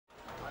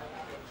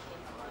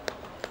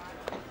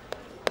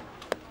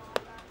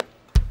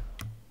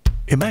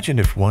Imagine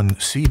if one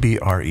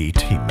CBRE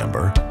team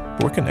member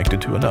were connected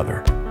to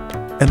another,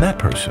 and that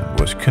person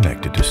was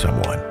connected to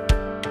someone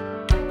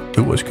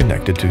who was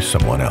connected to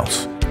someone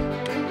else,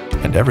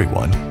 and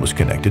everyone was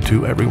connected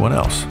to everyone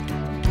else,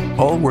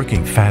 all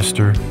working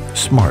faster,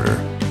 smarter,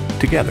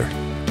 together,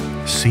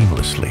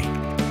 seamlessly.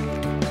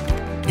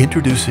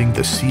 Introducing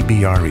the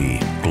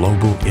CBRE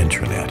Global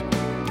Intranet,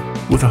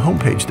 with a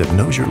homepage that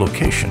knows your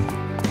location,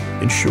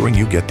 ensuring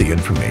you get the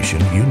information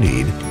you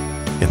need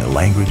in the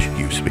language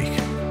you speak.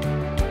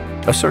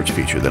 A search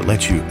feature that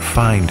lets you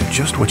find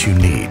just what you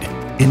need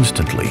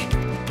instantly.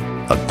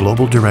 A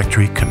global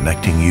directory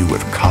connecting you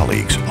with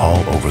colleagues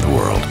all over the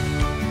world.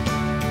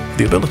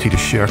 The ability to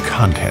share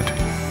content,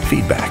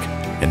 feedback,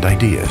 and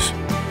ideas.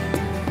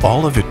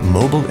 All of it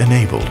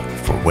mobile-enabled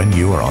for when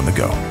you are on the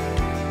go.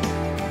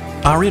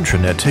 Our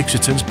intranet takes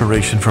its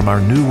inspiration from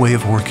our new way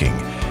of working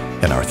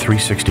and our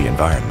 360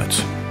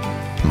 environments.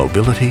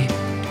 Mobility,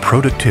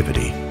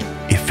 productivity,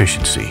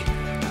 efficiency.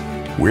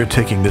 We're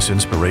taking this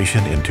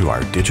inspiration into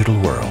our digital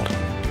world,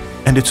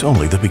 and it's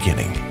only the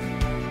beginning.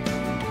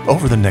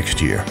 Over the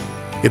next year,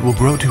 it will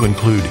grow to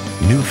include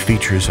new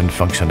features and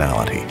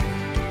functionality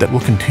that will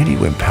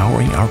continue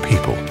empowering our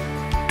people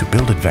to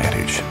build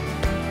advantage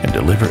and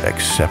deliver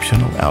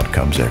exceptional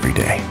outcomes every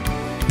day.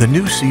 The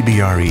new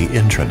CBRE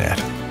Intranet,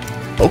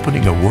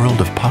 opening a world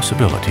of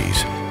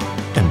possibilities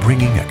and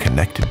bringing a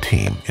connected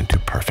team into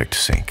perfect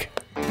sync.